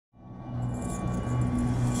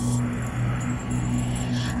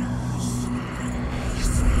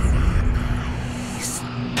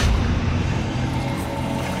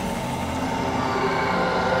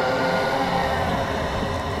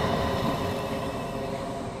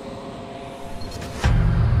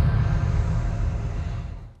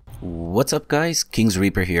What's up guys, King's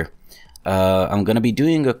Reaper here. I'm gonna be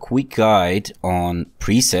doing a quick guide on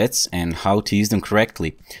presets and how to use them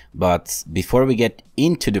correctly. But before we get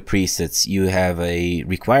into the presets, you have a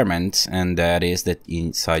requirement, and that is that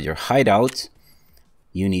inside your hideout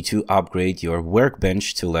you need to upgrade your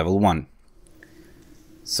workbench to level 1.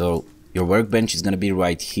 So your workbench is gonna be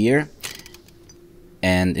right here,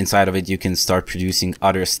 and inside of it you can start producing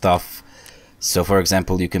other stuff. So for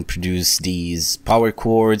example, you can produce these power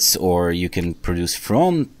cords, or you can produce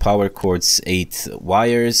from power cords 8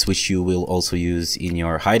 wires, which you will also use in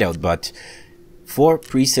your hideout. But for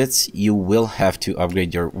presets, you will have to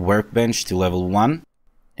upgrade your workbench to level 1.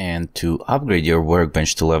 And to upgrade your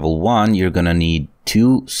workbench to level 1, you're gonna need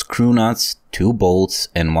 2 screw nuts, 2 bolts,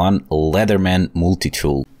 and 1 Leatherman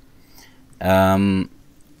multi-tool.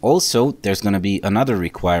 Also, there's going to be another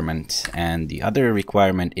requirement, and the other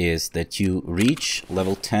requirement is that you reach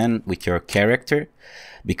level 10 with your character,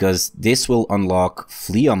 because this will unlock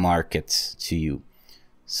Flea Market to you.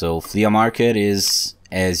 So Flea Market is,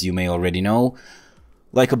 as you may already know,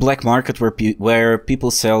 like a black market where people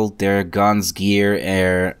sell their guns,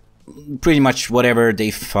 gear, pretty much whatever they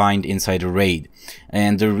find inside a raid.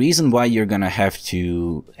 And the reason why you're going to have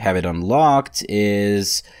it unlocked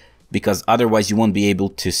is because otherwise you won't be able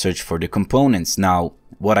to search for the components. Now,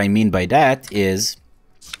 what I mean by that is,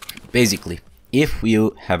 basically, if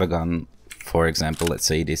you have a gun, for example, let's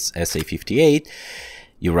say this SA-58,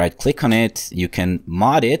 you right click on it, you can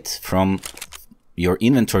mod it from your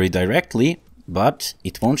inventory directly, but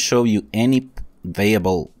it won't show you any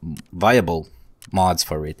viable mods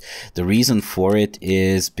for it. The reason for it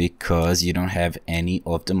is because you don't have any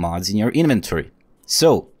of the mods in your inventory.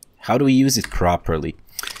 So, how do we use it properly?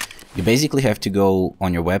 You basically have to go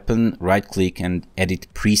on your weapon, right click and edit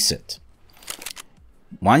preset.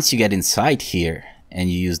 Once you get inside here and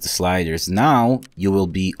you use the sliders, now you will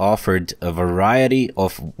be offered a variety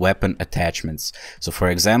of weapon attachments. So for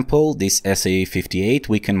example, this SA-58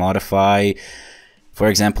 we can modify. For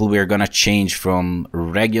example, we're gonna change from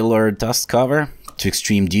regular dust cover to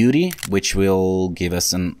extreme duty, which will give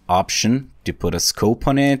us an option to put a scope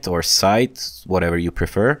on it or sight, whatever you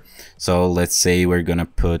prefer. So let's say we're gonna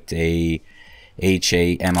put a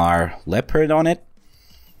HAMR Leopard on it,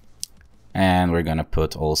 and we're gonna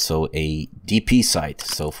put also a DP sight,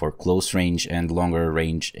 so for close range and longer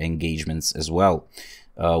range engagements as well.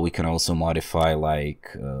 We can also modify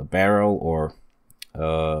like barrel or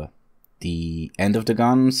the end of the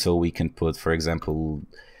gun, so we can put, for example,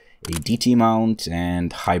 a DT mount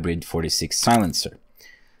and hybrid 46 silencer.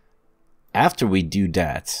 After we do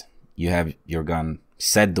that, you have your gun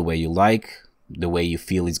set the way you like, the way you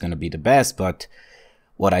feel is going to be the best. But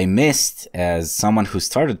what I missed as someone who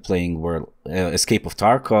started playing Escape of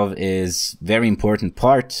Tarkov is very important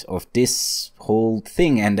part of this whole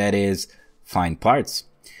thing, and that is find parts.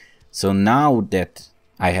 So now that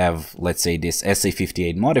I have, let's say, this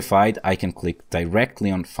SA-58 modified, I can click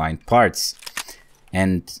directly on find parts.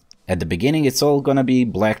 And at the beginning, it's all gonna be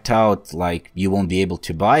blacked out, like you won't be able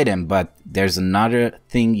to buy them, but there's another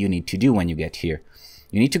thing you need to do when you get here.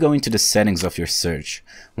 You need to go into the settings of your search.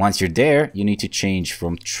 Once you're there, you need to change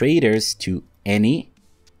from traders to any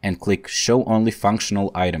and click show only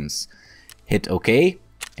functional items. Hit OK,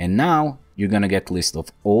 and now you're gonna get a list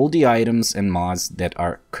of all the items and mods that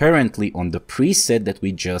are currently on the preset that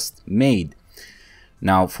we just made.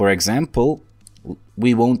 Now, for example,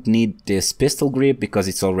 we won't need this pistol grip because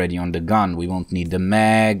it's already on the gun. We won't need the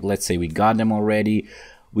mag. Let's say we got them already.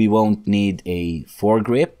 We won't need a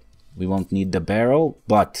foregrip. We won't need the barrel,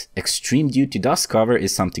 but extreme duty dust cover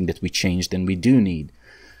is something that we changed and we do need.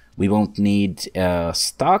 We won't need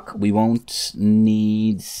stock. We won't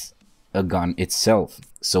need a gun itself.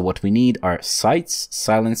 So what we need are sights,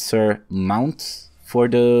 silencer, mount for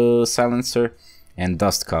the silencer, and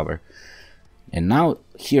dust cover. And now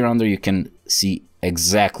here under you can see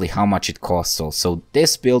exactly how much it costs. So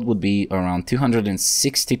this build would be around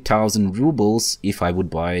 260,000 rubles if I would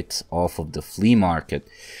buy it off of the flea market.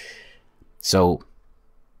 So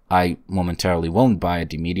I momentarily won't buy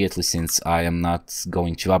it immediately since I am not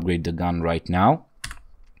going to upgrade the gun right now.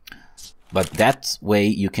 But that way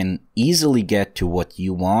you can easily get to what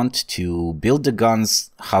you want, to build the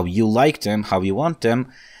guns how you like them, how you want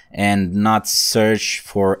them, and not search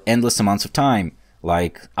for endless amounts of time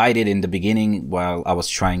like I did in the beginning while I was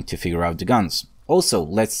trying to figure out the guns. Also,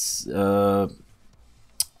 let's do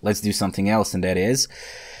something else, and that is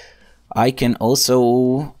I can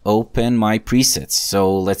also open my presets.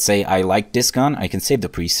 So let's say I like this gun, I can save the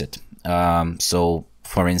preset. So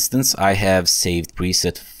for instance, I have saved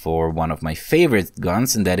preset for one of my favorite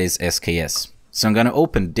guns, and that is SKS. So I'm gonna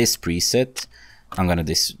open this preset I'm gonna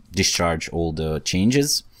discharge all the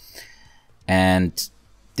changes. And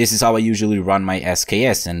this is how I usually run my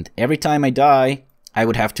SKS. And every time I die, I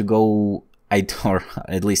would have to go, or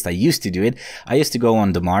at least I used to do it, I used to go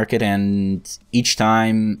on the market and each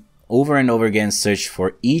time over and over again search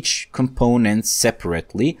for each component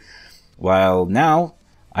separately. While now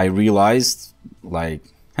I realized, like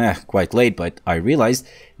quite late, but I realized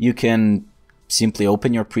you can simply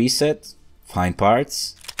open your preset, find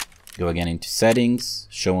parts, go again into settings,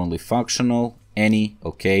 show only functional, any,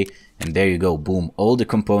 okay, and there you go, boom, all the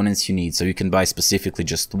components you need. So you can buy specifically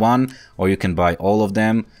just one, or you can buy all of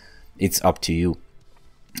them. It's up to you.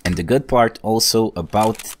 And the good part also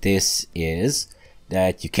about this is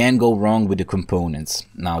that you can't go wrong with the components.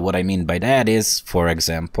 Now what I mean by that is, for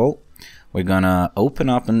example, we're gonna open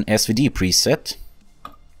up an SVD preset.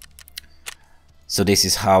 So this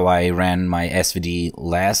is how I ran my SVD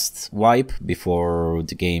last wipe before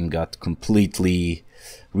the game got completely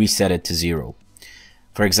resetted to 0.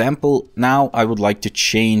 For example, now I would like to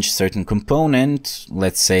change certain component,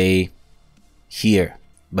 let's say here,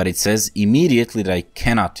 but it says immediately that I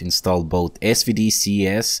cannot install both SVD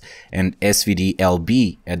CS and SVD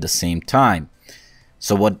LB at the same time.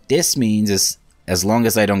 So what this means is, as long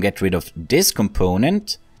as I don't get rid of this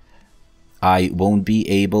component, I won't be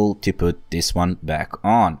able to put this one back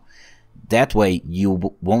on. That way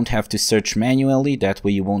you won't have to search manually, that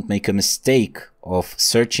way you won't make a mistake of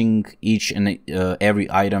searching each and every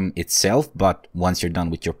item itself, but once you're done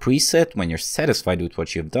with your preset, when you're satisfied with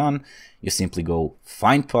what you've done, you simply go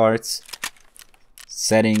find parts,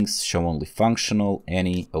 settings, show only functional,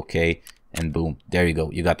 any, okay, and boom, there you go.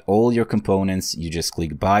 You got all your components, you just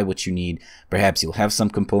click buy what you need. Perhaps you'll have some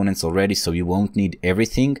components already, so you won't need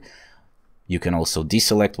everything. You can also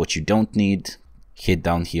deselect what you don't need, hit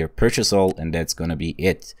down here, purchase all, and that's gonna be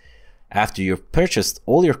it. After you've purchased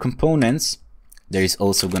all your components, there is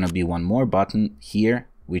also gonna be one more button here,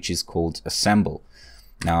 which is called assemble.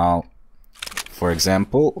 Now, for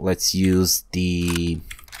example, let's use the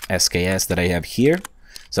SKS that I have here.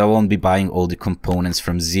 So I won't be buying all the components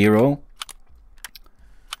from 0.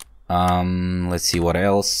 Let's see what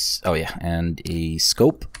else. Oh yeah, and a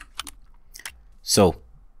scope. So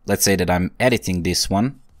let's say that I'm editing this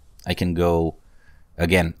one. I can go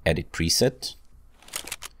again, edit preset,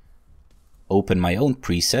 open my own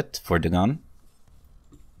preset for the gun,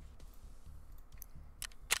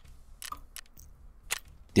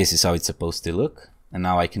 this is how it's supposed to look, and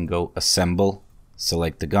now I can go assemble,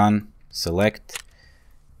 select the gun, select.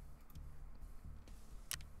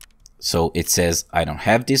 So it says I don't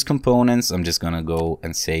have these components. I'm just gonna go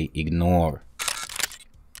and say ignore.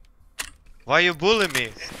 Why you bully me?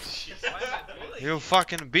 You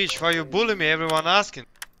fucking bitch, why you bully me? Everyone asking.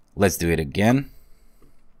 Let's do it again.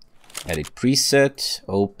 Edit preset,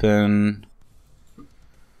 open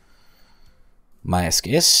my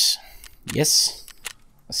SKS. Yes.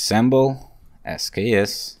 Assemble,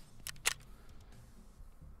 SKS.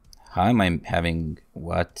 How am I having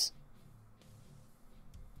what?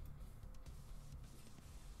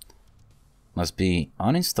 Must be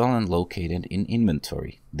uninstalled and located in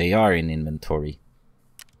inventory. They are in inventory.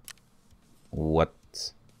 What?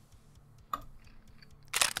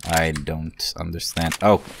 I don't understand.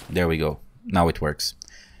 Oh, there we go. Now it works.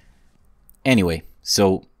 Anyway,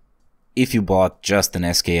 so if you bought just an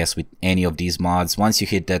SKS with any of these mods, once you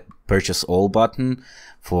hit that purchase all button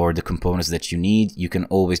for the components that you need, you can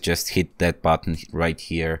always just hit that button right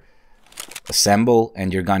here, assemble,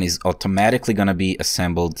 and your gun is automatically gonna be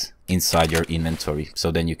assembled inside your inventory.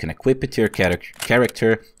 So then you can equip it to your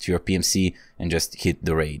character, to your PMC, and just hit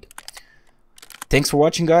the raid. Thanks for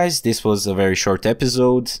watching, guys. This was a very short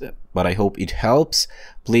episode, but I hope it helps.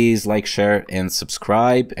 Please like, share, and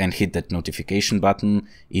subscribe, and hit that notification button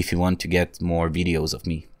if you want to get more videos of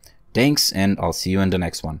me. Thanks, and I'll see you in the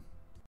next one.